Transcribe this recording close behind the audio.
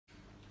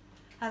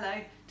Hello,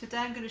 today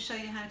I'm going to show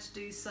you how to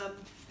do some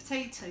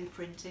potato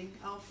printing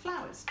of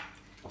flowers.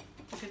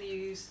 We're going to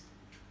use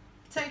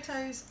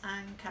potatoes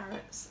and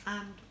carrots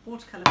and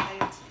watercolour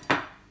paint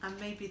and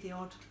maybe the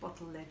odd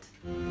bottle lid.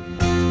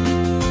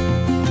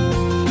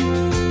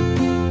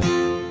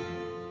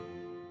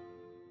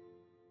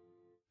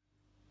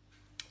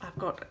 I've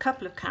got a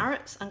couple of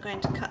carrots. I'm going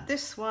to cut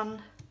this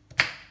one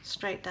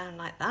straight down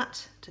like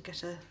that to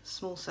get a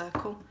small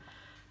circle,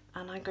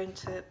 and I'm going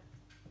to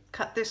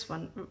cut this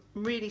one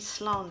really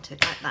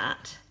slanted like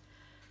that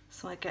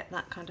so I get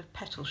that kind of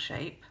petal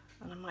shape,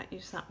 and I might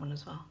use that one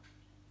as well.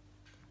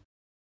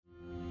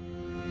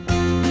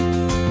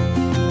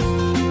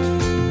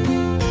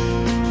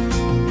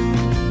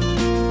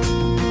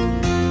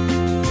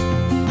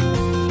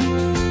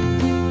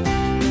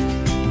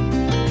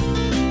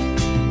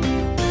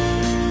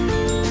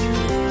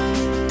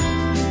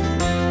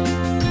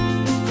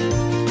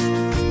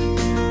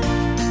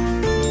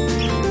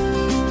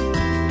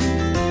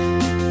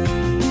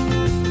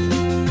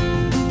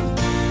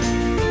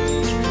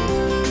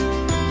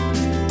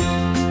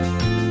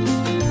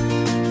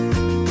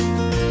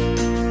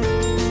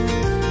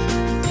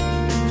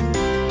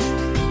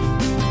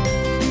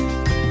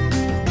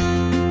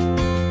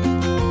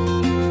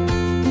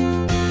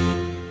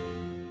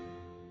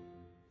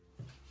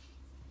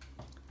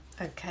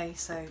 Okay,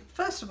 so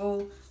first of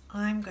all,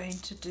 I'm going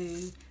to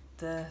do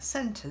the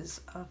centres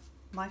of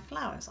my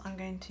flowers. I'm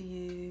going to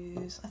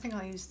use, I think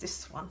I'll use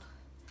this one.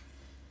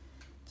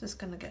 Just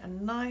going to get a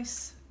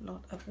nice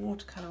lot of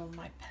watercolour on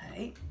my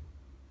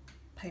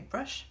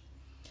paintbrush.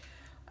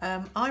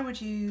 I would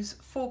use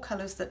 4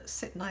 colours that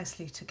sit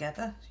nicely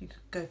together. You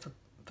could go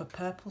for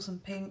purples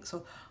and pinks,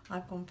 or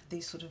I've gone for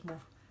these sort of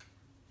more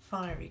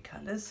fiery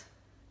colours,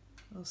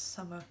 or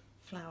summer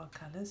flower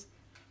colours.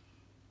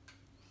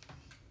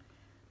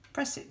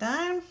 Press it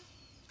down,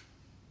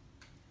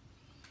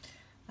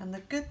 and the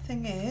good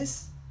thing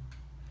is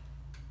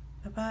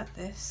about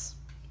this,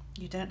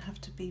 you don't have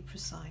to be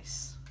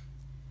precise.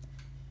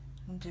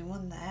 I'm going to do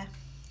one there,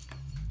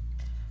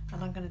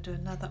 and I'm going to do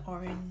another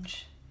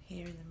orange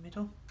here in the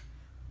middle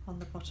on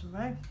the bottom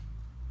row.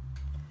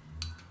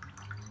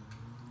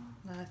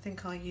 Now I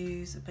think I'll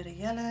use a bit of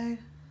yellow.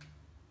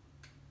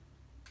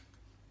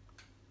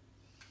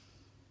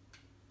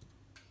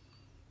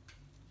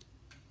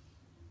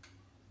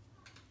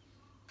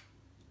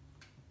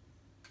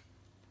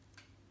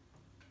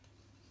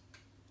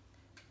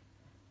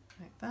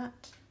 Like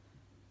that.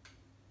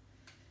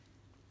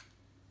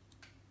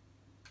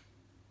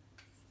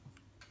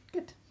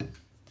 Good.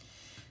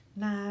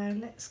 Now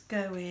let's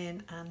go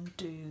in and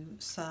do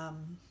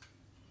some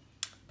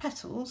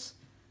petals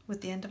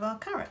with the end of our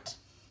carrot.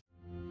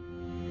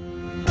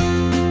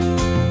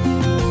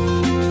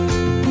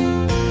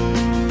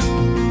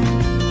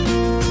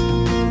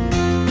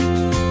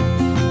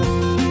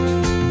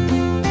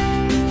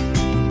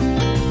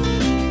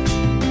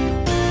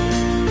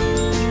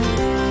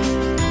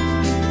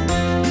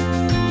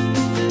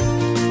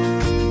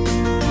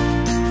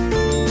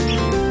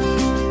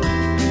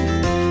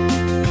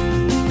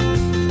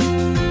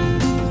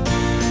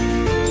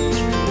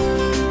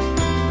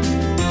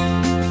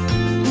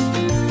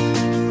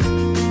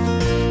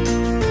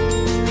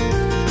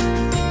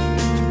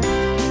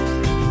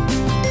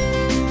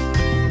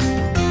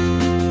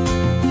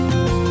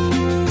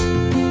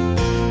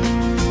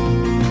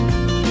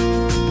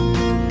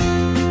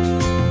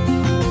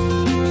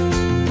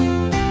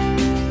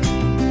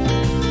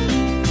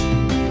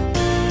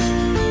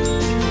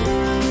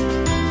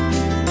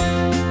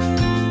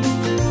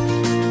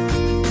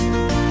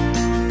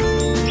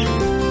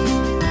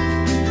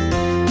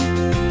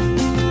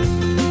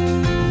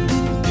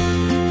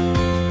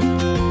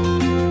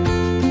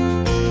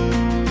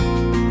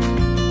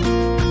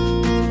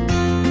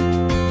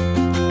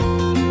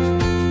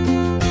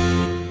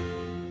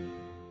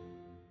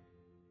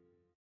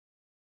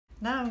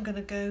 Now I'm going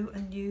to go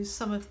and use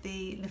some of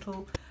the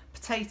little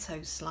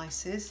potato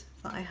slices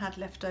that I had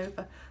left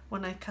over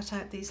when I cut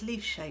out these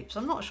leaf shapes.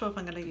 I'm not sure if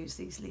I'm going to use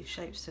these leaf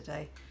shapes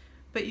today,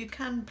 but you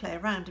can play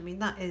around. I mean,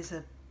 that is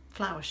a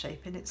flower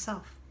shape in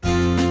itself.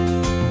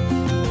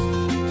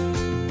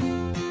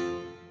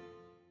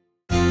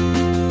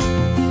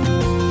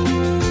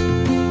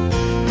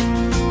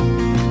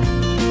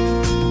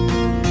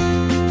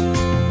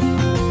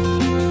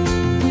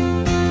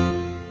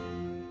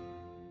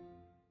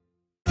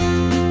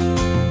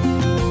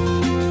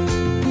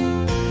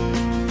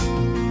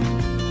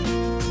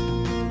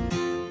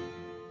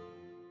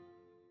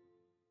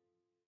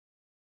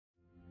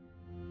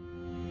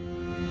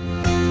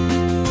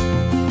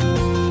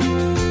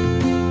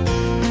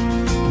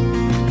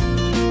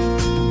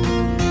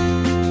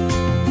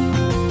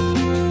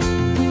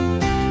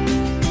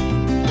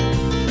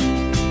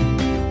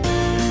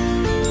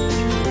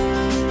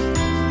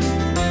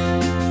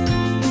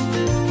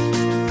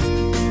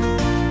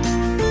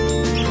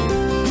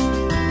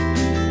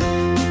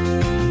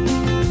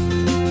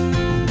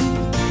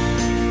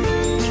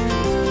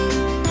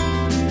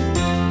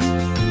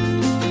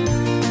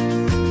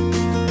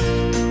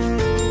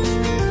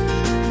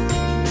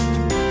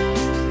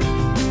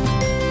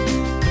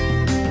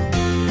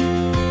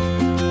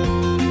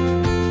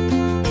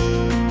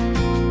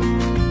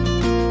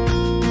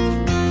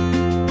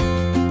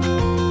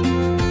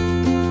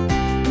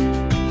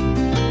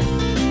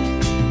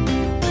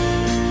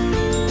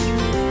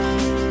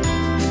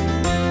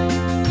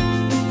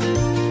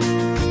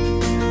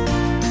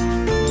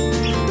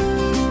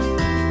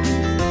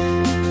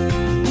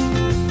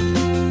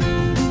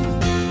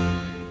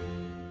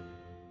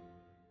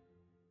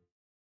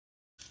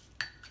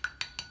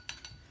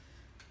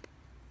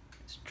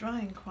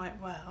 drying quite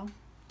well.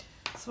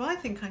 So I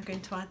think I'm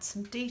going to add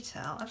some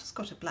detail. I've just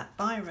got a black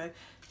biro.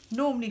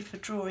 Normally for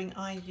drawing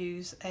I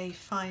use a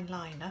fine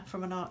liner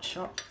from an art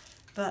shop,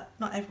 but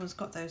not everyone's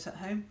got those at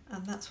home,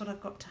 and that's what I've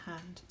got to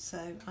hand. So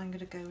I'm going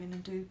to go in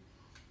and do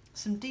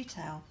some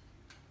detail.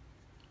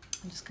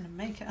 I'm just going to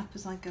make it up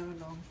as I go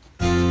along.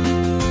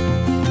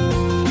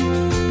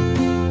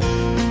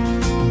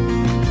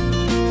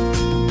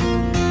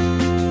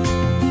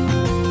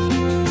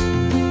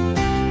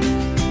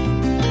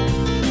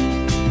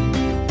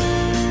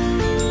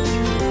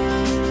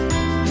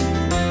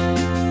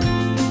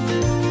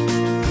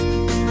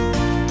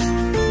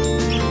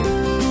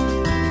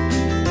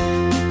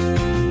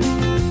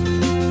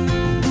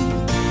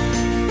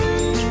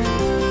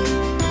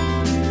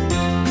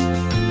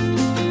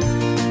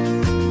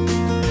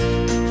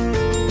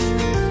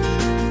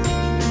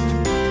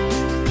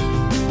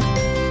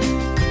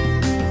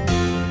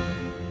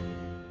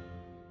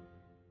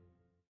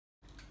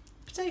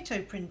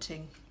 Potato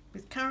printing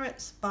with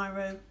carrots,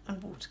 biro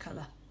and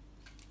watercolour.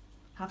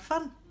 Have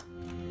fun!